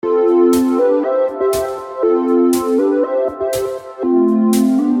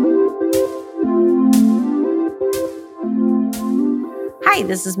Hi,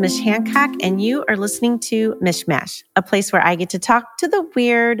 this is Mish Hancock, and you are listening to Mishmash, a place where I get to talk to the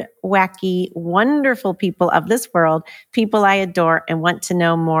weird, wacky, wonderful people of this world, people I adore and want to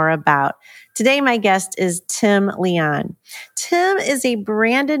know more about. Today, my guest is Tim Leon. Tim is a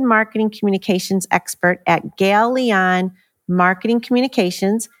branded marketing communications expert at Gail Leon Marketing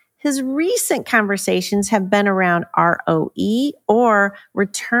Communications. His recent conversations have been around ROE, or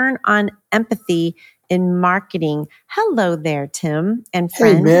return on empathy, in marketing. Hello there, Tim and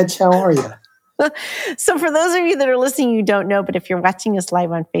friend. Hey, Mitch, how are you? So for those of you that are listening, you don't know, but if you're watching us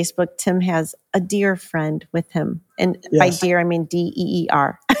live on Facebook, Tim has a dear friend with him. And by dear, I mean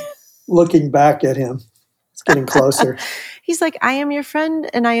DEER. Looking back at him, it's getting closer. He's like, I am your friend,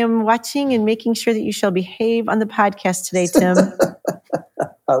 and I am watching and making sure that you shall behave on the podcast today, Tim.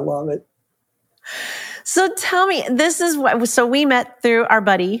 I love it. So tell me, this is what, so we met through our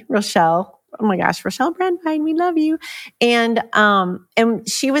buddy, Rochelle. Oh my gosh, Rochelle Brandwein, we love you. And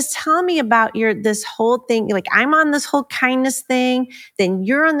she was telling me about this whole thing. Like, I'm on this whole kindness thing, then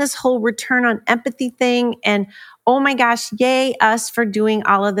you're on this whole return on empathy thing. And oh my gosh, yay us for doing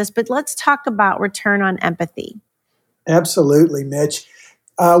all of this. But let's talk about return on empathy. Absolutely, Mitch.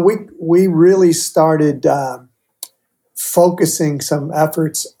 We really started focusing some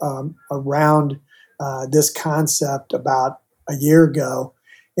efforts around this concept about a year ago.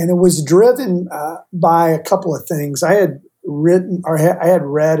 And it was driven by a couple of things. I had read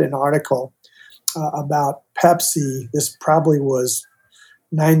an article about Pepsi. This probably was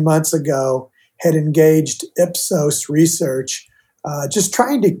 9 months ago, had engaged Ipsos Research, just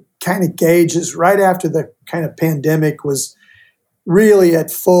trying to kind of gauge this right after the kind of pandemic was really at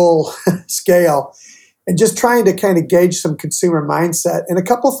full scale, and just trying to kind of gauge some consumer mindset. And a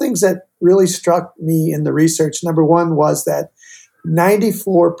couple of things that really struck me in the research. Number one was that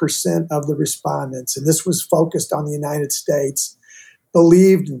 94% of the respondents, and this was focused on the United States,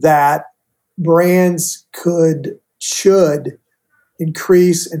 believed that brands should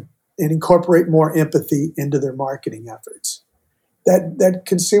increase and incorporate more empathy into their marketing efforts. That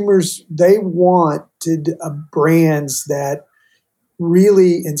consumers, they wanted brands that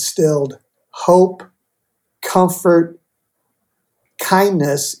really instilled hope, comfort,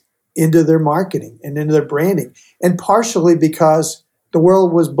 kindness into their marketing and into their branding. And partially because the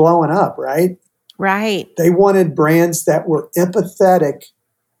world was blowing up, right? Right. They wanted brands that were empathetic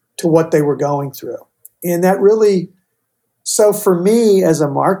to what they were going through. And that really, so for me as a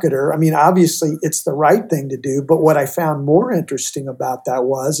marketer, I mean, obviously it's the right thing to do, but what I found more interesting about that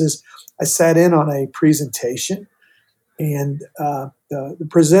is I sat in on a presentation, and the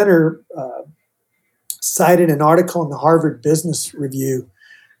presenter cited an article in the Harvard Business Review,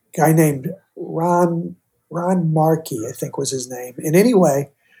 a guy named Ron Markey, I think was his name. And anyway,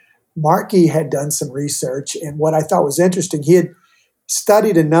 Markey had done some research, and what I thought was interesting, he had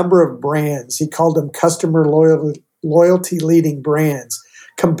studied a number of brands. He called them customer loyalty leading brands,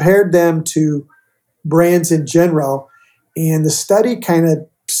 compared them to brands in general. And the study kind of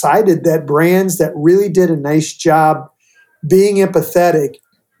cited that brands that really did a nice job being empathetic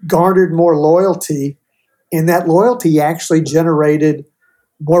garnered more loyalty, and that loyalty actually generated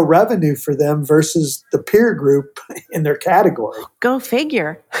more revenue for them versus the peer group in their category. Go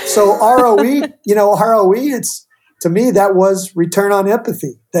figure. So ROE, ROE, it's, to me, that was return on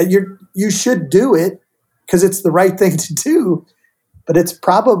empathy, that you should do it because it's the right thing to do, but it's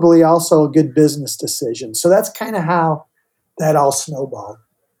probably also a good business decision. So that's kind of how that all snowballed.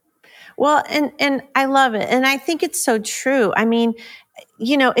 Well, and I love it. And I think it's so true. I mean,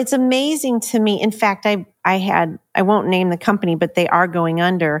 it's amazing to me. In fact, I won't name the company, but they are going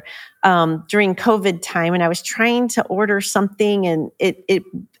under during COVID time. And I was trying to order something, and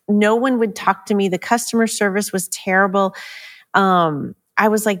no one would talk to me. The customer service was terrible. I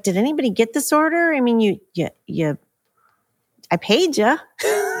was like, did anybody get this order? I mean, I paid you.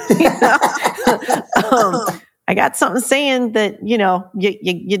 I got something saying that, you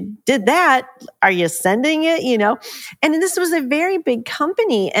did that. Are you sending it? And this was a very big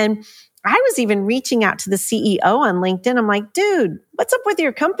company. And I was even reaching out to the CEO on LinkedIn. I'm like, dude, what's up with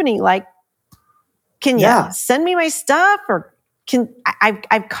your company? Like, can you send me my stuff? Or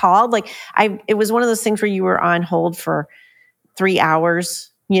I've called, it was one of those things where you were on hold for 3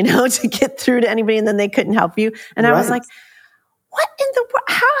 hours, to get through to anybody, and then they couldn't help you. And I was like, what in the world?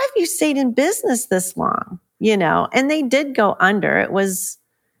 How have you stayed in business this long? And they did go under. It was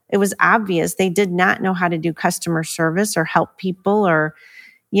obvious. They did not know how to do customer service or help people, or,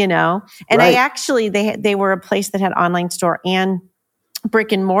 and I actually, they were a place that had online store and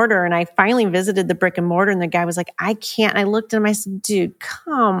brick and mortar. And I finally visited the brick and mortar, and the guy was like, I can't. And I looked at him, I said, dude,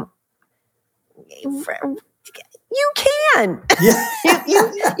 come, you can.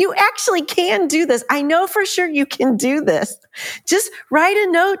 Yeah. You actually can do this. I know for sure you can do this. Just write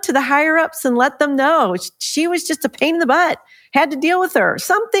a note to the higher ups and let them know she was just a pain in the butt. Had to deal with her.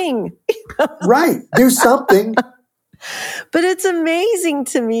 Something. Right. Do something. But it's amazing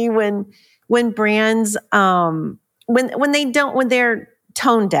to me when brands when they're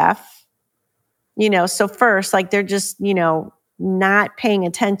tone deaf, so first, like they're just, not paying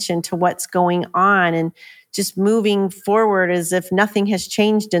attention to what's going on and just moving forward as if nothing has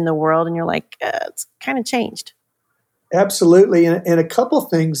changed in the world. And you're like, it's kind of changed. Absolutely. And a couple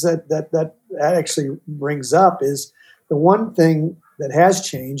things that actually brings up is the one thing that has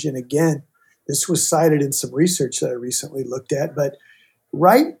changed. And again, this was cited in some research that I recently looked at, but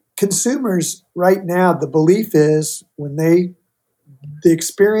consumers right now, the belief is the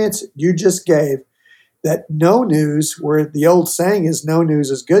experience you just gave, that no news, where the old saying is no news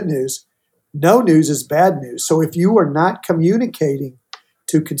is good news, no news is bad news. So if you are not communicating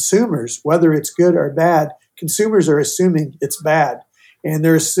to consumers, whether it's good or bad, consumers are assuming it's bad. And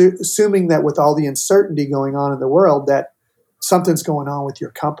they're assuming that with all the uncertainty going on in the world, that something's going on with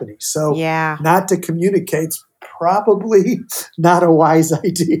your company. So not to communicate is probably not a wise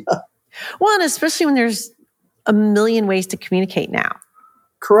idea. Well, and especially when there's a million ways to communicate now.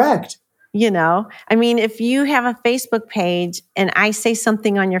 Correct. I mean, if you have a Facebook page and I say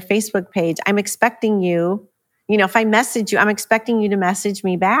something on your Facebook page, I'm expecting you, if I message you, I'm expecting you to message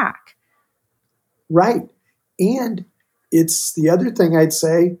me back. Right. And it's the other thing I'd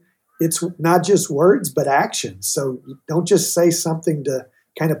say, it's not just words, but actions. So don't just say something to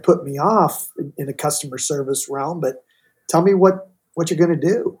kind of put me off in a customer service realm, but tell me what you're going to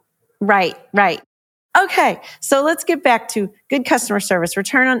do. Right. Okay, so let's get back to good customer service,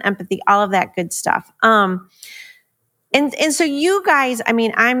 return on empathy, all of that good stuff. And so you guys, I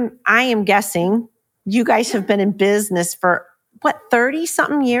mean, I am guessing you guys have been in business for 30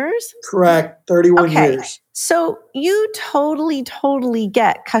 something years? Correct, 31 years. So you totally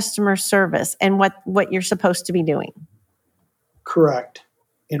get customer service and what you're supposed to be doing. Correct.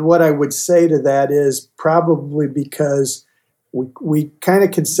 And what I would say to that is probably because we kind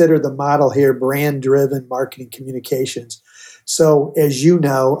of consider the model here brand-driven marketing communications. So as you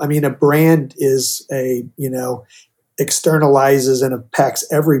know, I mean, a brand is externalizes and impacts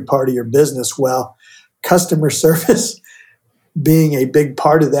every part of your business. Well, customer service being a big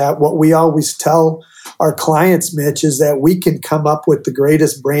part of that, what we always tell our clients, Mitch, is that we can come up with the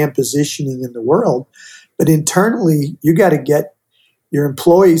greatest brand positioning in the world, but internally, you got to get your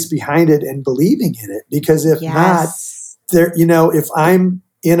employees behind it and believing in it, because if not, if I'm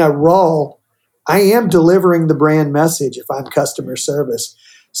in a role, I am delivering the brand message if I'm customer service.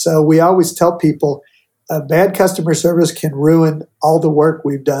 So we always tell people bad customer service can ruin all the work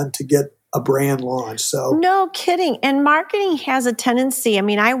we've done to get a brand launch. So no kidding. And marketing has a tendency. I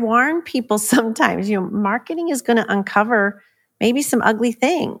mean, I warn people sometimes, marketing is going to uncover maybe some ugly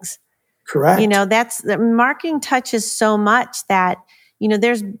things. Correct. The marketing touches so much that,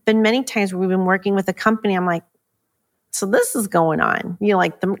 there's been many times where we've been working with a company. I'm like, so this is going on.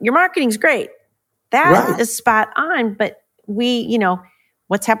 Your marketing's great. That is spot on. But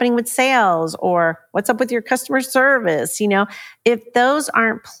what's happening with sales or what's up with your customer service? If those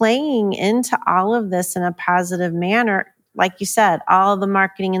aren't playing into all of this in a positive manner, like you said, all the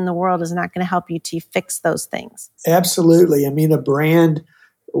marketing in the world is not going to help you to fix those things. Absolutely. I mean, a brand,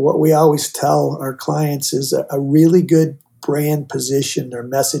 what we always tell our clients is a really good brand position or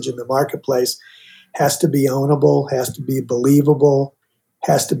message in the marketplace has to be ownable, has to be believable,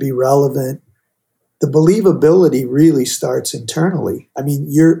 has to be relevant. The believability really starts internally. I mean,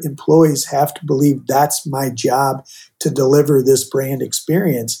 your employees have to believe that's my job to deliver this brand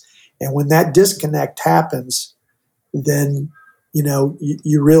experience. And when that disconnect happens, then,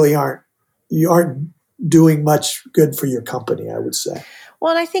 you really aren't doing much good for your company, I would say. Well,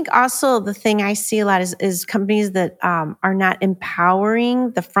 and I think also the thing I see a lot is companies that are not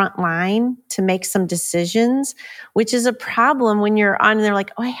empowering the front line to make some decisions, which is a problem when you're on and they're like,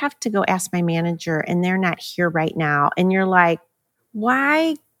 oh, I have to go ask my manager and they're not here right now. And you're like,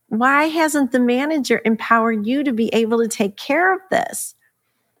 why hasn't the manager empowered you to be able to take care of this?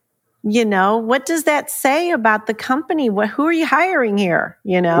 What does that say about the company? Who are you hiring here?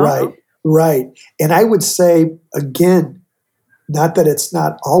 Right. And I would say, again, not that it's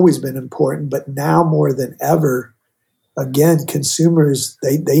not always been important, but now more than ever, again, consumers,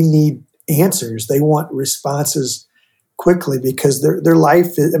 they need answers. They want responses quickly because their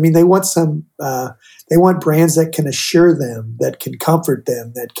life is, they want they want brands that can assure them, that can comfort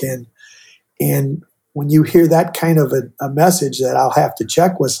them, and when you hear that kind of a message that I'll have to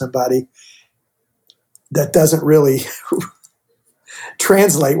check with somebody, that doesn't really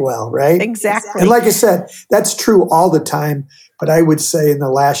translate well, right? Exactly. And like I said, that's true all the time, but I would say in the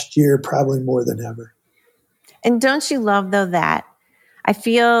last year, probably more than ever. And don't you love, though, that I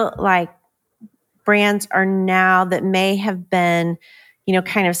feel like brands are now that may have been,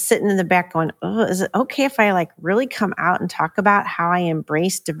 kind of sitting in the back going, oh, is it okay if I really come out and talk about how I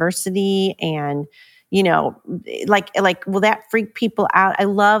embrace diversity and, will that freak people out? I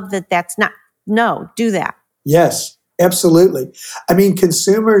love that that's not, no, do that. Yes, absolutely. I mean,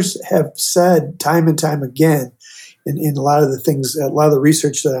 consumers have said time and time again, in a lot of the things, a lot of the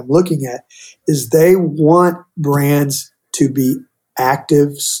research that I'm looking at, is they want brands to be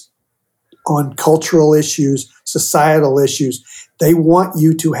active on cultural issues, societal issues. They want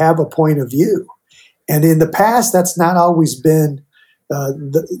you to have a point of view. And in the past, that's not always been,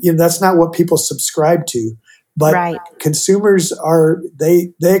 that's not what people subscribe to. But right. Consumers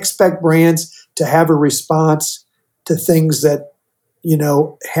they expect brands to have a response to things that,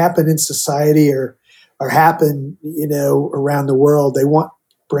 happen in society or happen, around the world. They want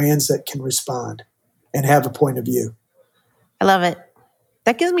brands that can respond and have a point of view. I love it.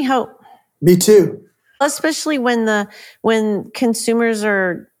 That gives me hope. Me too. Especially when consumers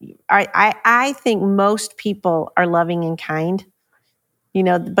are, I think most people are loving and kind,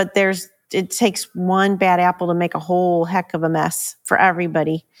 but it takes one bad apple to make a whole heck of a mess for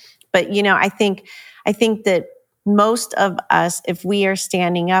everybody. But, I think that most of us, if we are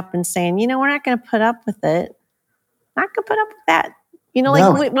standing up and saying, we're not going to put up with it, not going to put up with that.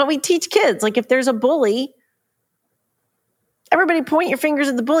 When we teach kids, if there's a bully, everybody point your fingers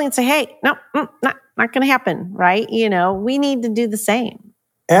at the bully and say, hey, no, not going to happen, right? We need to do the same.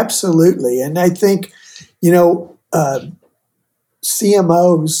 Absolutely. And I think,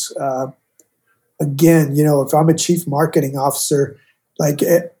 CMOs, again, if I'm a chief marketing officer,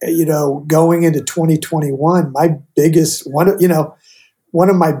 going into 2021, one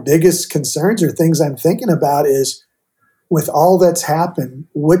of my biggest concerns or things I'm thinking about is, with all that's happened,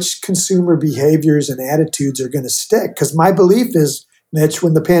 which consumer behaviors and attitudes are going to stick? Because my belief is, Mitch,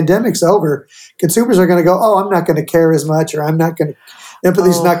 when the pandemic's over, consumers are going to go, oh, I'm not going to care as much, or I'm not going to,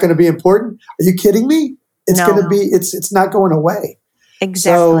 empathy's not going to be important. Are you kidding me? It's going to be, it's not going away.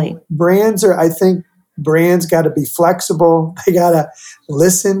 Exactly. So I think brands got to be flexible. They got to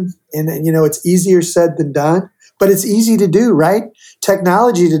listen. And, it's easier said than done, but it's easy to do, right?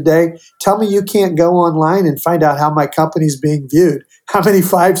 Technology today, tell me you can't go online and find out how my company's being viewed. How many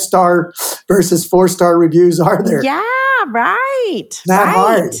 5-star versus 4-star reviews are there? Yeah, right. Not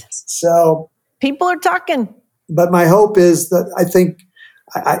hard. So people are talking. But my hope is that I think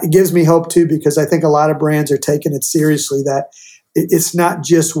it gives me hope too, because I think a lot of brands are taking it seriously, that it's not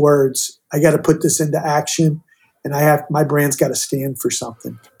just words. I got to put this into action, and my brand's got to stand for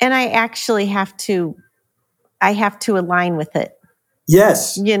something. And I actually have to align with it.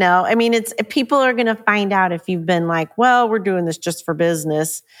 Yes. It's people are going to find out if you've been like, well, we're doing this just for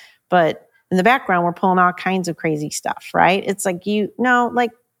business, but in the background, we're pulling all kinds of crazy stuff, right? It's like, do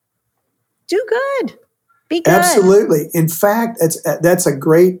good, be good. Absolutely. In fact, that's a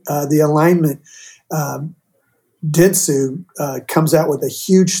great, the alignment. Dentsu comes out with a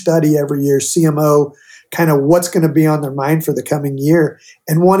huge study every year, CMO, kind of what's going to be on their mind for the coming year.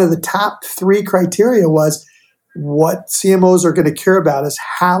 And one of the top 3 criteria was, what CMOs are going to care about is,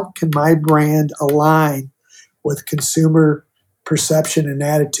 how can my brand align with consumer perception and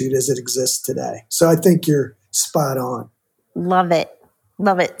attitude as it exists today? So I think you're spot on. Love it.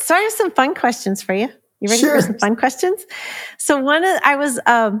 Love it. So I have some fun questions for you. You ready Sure. for some fun questions? So I was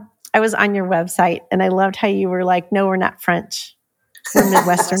on your website, and I loved how you were like, no, we're not French. We're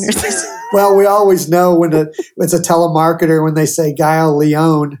Midwesterners. Well, we always know when it's a telemarketer, when they say Gael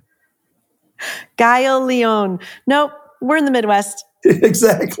Leon. Gael Leon. Nope, we're in the Midwest.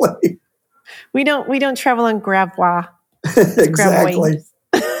 Exactly. We don't travel on Gravois. Exactly.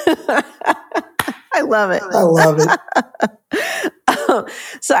 I love it. I love it.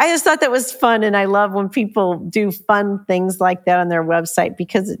 So I just thought that was fun, and I love when people do fun things like that on their website,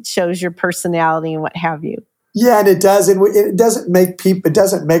 because it shows your personality and what have you. Yeah, and it does, and it doesn't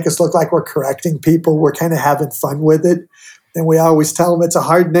make us look like we're correcting people. We're kind of having fun with it. And we always tell them it's a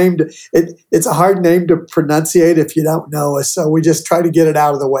hard name to pronunciate if you don't know us. So we just try to get it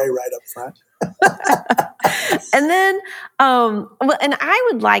out of the way right up front. And then, and I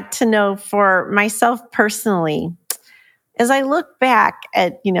would like to know for myself personally, as I look back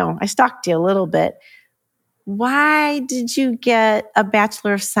at, I stalked you a little bit. Why did you get a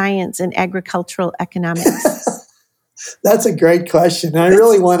Bachelor of Science in Agricultural Economics? That's a great question. And I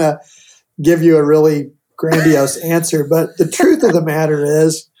really want to give you a really grandiose answer, but the truth of the matter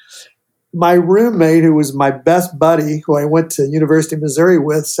is, my roommate, who was my best buddy, who I went to University of Missouri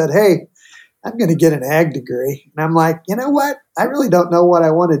with, said, "Hey, I'm going to get an ag degree." And I'm like, you know what? I really don't know what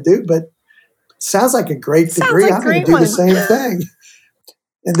I want to do, but it sounds like a great degree. I'm going to do the same thing.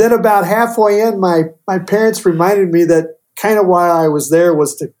 And then about halfway in, my parents reminded me that kind of why I was there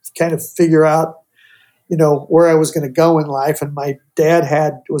was to kind of figure out, where I was going to go in life. And my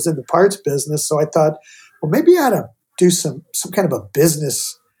dad was in the parts business. So I thought, well, maybe I ought to do some kind of a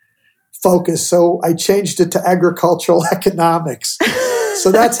business focus. So I changed it to agricultural economics.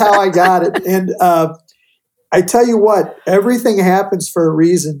 So that's how I got it. And I tell you what, everything happens for a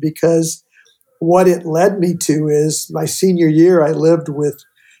reason, because what it led me to is my senior year, I lived with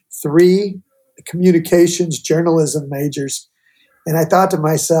 3 communications journalism majors. And I thought to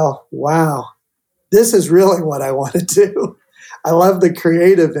myself, wow, this is really what I want to do. I love the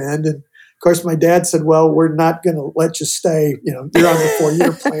creative end. And of course, my dad said, well, we're not going to let you stay. You're on the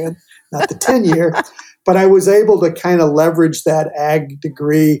 4-year plan, not the 10-year. But I was able to kind of leverage that ag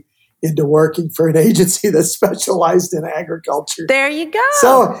degree into working for an agency that specialized in agriculture. There you go.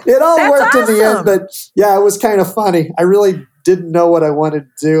 So it all worked in the end. But yeah, it was kind of funny. I really didn't know what I wanted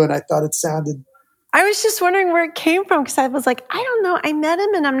to do, and I thought it sounded. I was just wondering where it came from, because I was like, I don't know. I met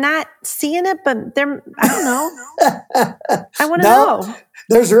him and I'm not seeing it, but I don't know. I want to know.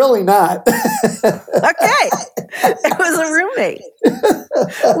 There's really not. Okay. It was a roommate,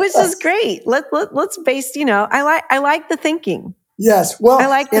 which is great. Let's base, I like the thinking. Yes. Well, I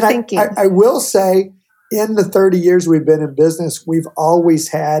like the thinking. I will say, in the 30 years we've been in business, we've always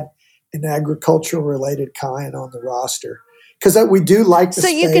had an agricultural related client on the roster, because we do like the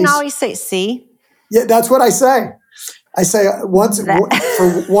space. So you can always say, see? Yeah, that's what I say. I say once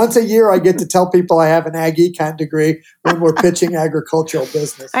a year, I get to tell people I have an ag econ degree when we're pitching agricultural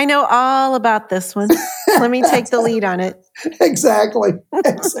business. I know all about this one. Let me take the lead on it. Exactly.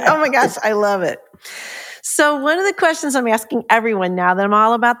 Oh my gosh, I love it. So one of the questions I'm asking everyone now that I'm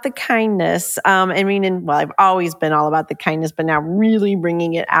all about the kindness, I've always been all about the kindness, but now really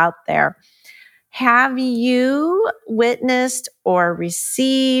bringing it out there. Have you witnessed or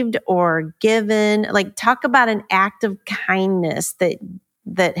received or given, talk about an act of kindness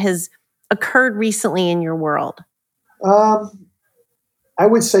that has occurred recently in your world? I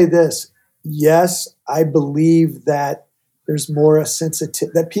would say this. Yes, I believe that there's more a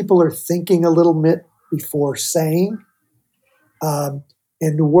sensitivity, that people are thinking a little bit before saying. And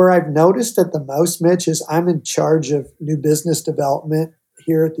where I've noticed it the most, Mitch, is I'm in charge of new business development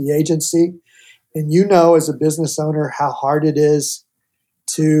here at the agency. And as a business owner, how hard it is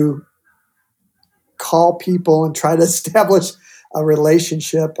to call people and try to establish a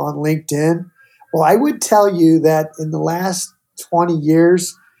relationship on LinkedIn. Well, I would tell you that in the last 20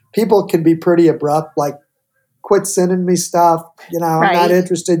 years, people can be pretty abrupt, like, quit sending me stuff. I'm not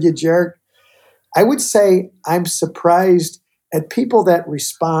interested, you jerk. I would say I'm surprised at people that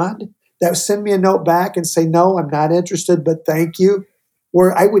respond, that send me a note back and say, no, I'm not interested, but thank you,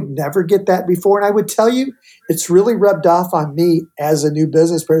 where I would never get that before. And I would tell you, it's really rubbed off on me as a new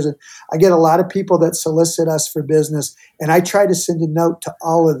business person. I get a lot of people that solicit us for business, and I try to send a note to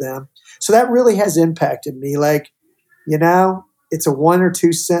all of them. So that really has impacted me. It's a 1 or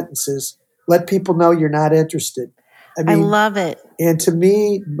 2 sentences. Let people know you're not interested. I love it. And to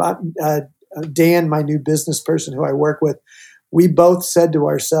me, Dan, my new business person who I work with, we both said to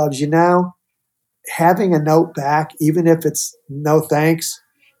ourselves, having a note back, even if it's no thanks,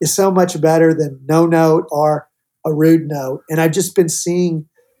 is so much better than no note or a rude note. And I've just been seeing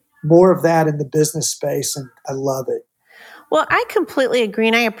more of that in the business space, and I love it. Well, I completely agree,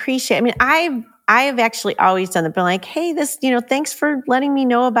 and I appreciate. I have actually always done it. Been like, hey, this, thanks for letting me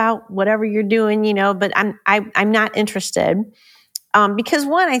know about whatever you're doing, but I'm not interested. Because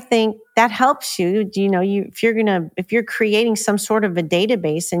one, I think that helps you. If you're creating some sort of a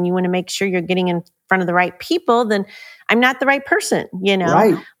database and you want to make sure you're getting in front of the right people, then I'm not the right person,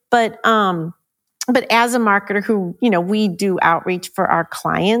 Right. But as a marketer who, we do outreach for our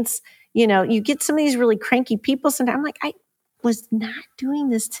clients, you get some of these really cranky people. Sometimes I'm like, I was not doing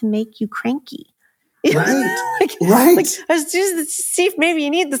this to make you cranky. Right. Right. I was just to see if maybe you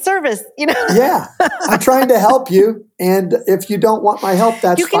need the service, Yeah. I'm trying to help you. And if you don't want my help,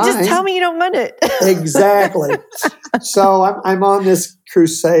 that's fine. You can just tell me you don't want it. Exactly. So I'm on this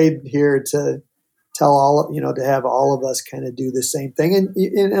crusade here to tell to have all of us kind of do the same thing.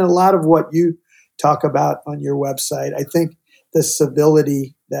 And a lot of what you talk about on your website, I think the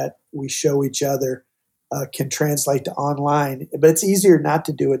civility that we show each other can translate to online, but it's easier not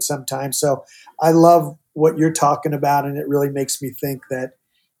to do it sometimes. So I love what you're talking about, and it really makes me think that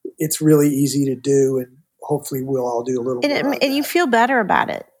it's really easy to do, and hopefully we'll all do a little bit. And you feel better about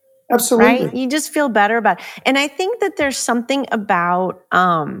it. Absolutely. Right? You just feel better about it. And I think that there's something about,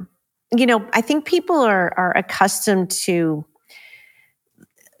 I think people are accustomed to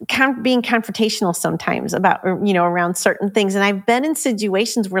being confrontational sometimes about, around certain things. And I've been in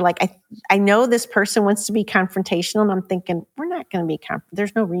situations where like, I know this person wants to be confrontational and I'm thinking, we're not going to be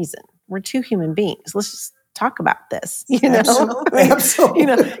there's no reason. We're two human beings. Let's just talk about this. Absolutely.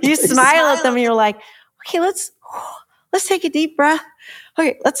 Absolutely. You smile at them and you're like, okay, let's take a deep breath.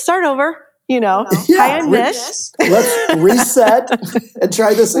 Okay, let's start over. Hi, I'm Mish. Let's reset and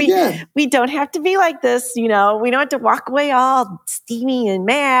try this again. We don't have to be like this. We don't have to walk away all steamy and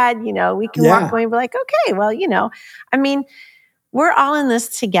mad. We can walk away and be like, okay, well, we're all in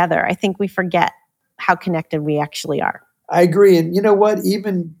this together. I think we forget how connected we actually are. I agree. And you know what?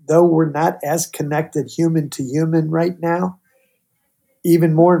 Even though we're not as connected human to human right now,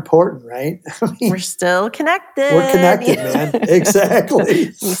 even more important, right? We're still connected. We're connected, man. Exactly.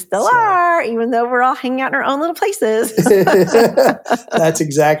 We still are, even though we're all hanging out in our own little places. That's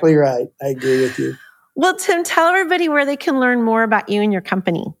exactly right. I agree with you. Well, Tim, tell everybody where they can learn more about you and your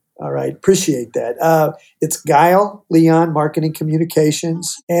company. All right. Appreciate that. It's Guile Leon Marketing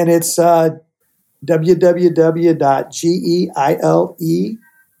Communications, and it's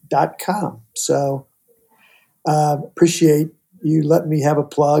www.geile.com. So appreciate you let me have a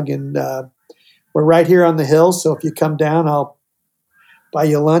plug, and we're right here on the hill. So if you come down, I'll buy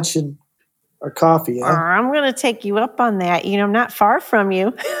you lunch or coffee. Huh? I'm going to take you up on that. I'm not far from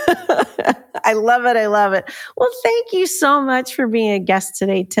you. I love it. I love it. Well, thank you so much for being a guest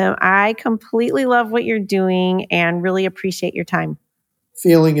today, Tim. I completely love what you're doing and really appreciate your time.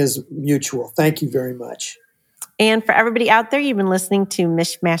 Feeling is mutual. Thank you very much. And for everybody out there, you've been listening to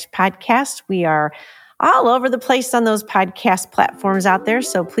Mishmash Podcast. We are all over the place on those podcast platforms out there.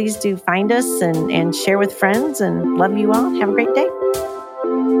 So please do find us and share with friends, and love you all. Have a great day.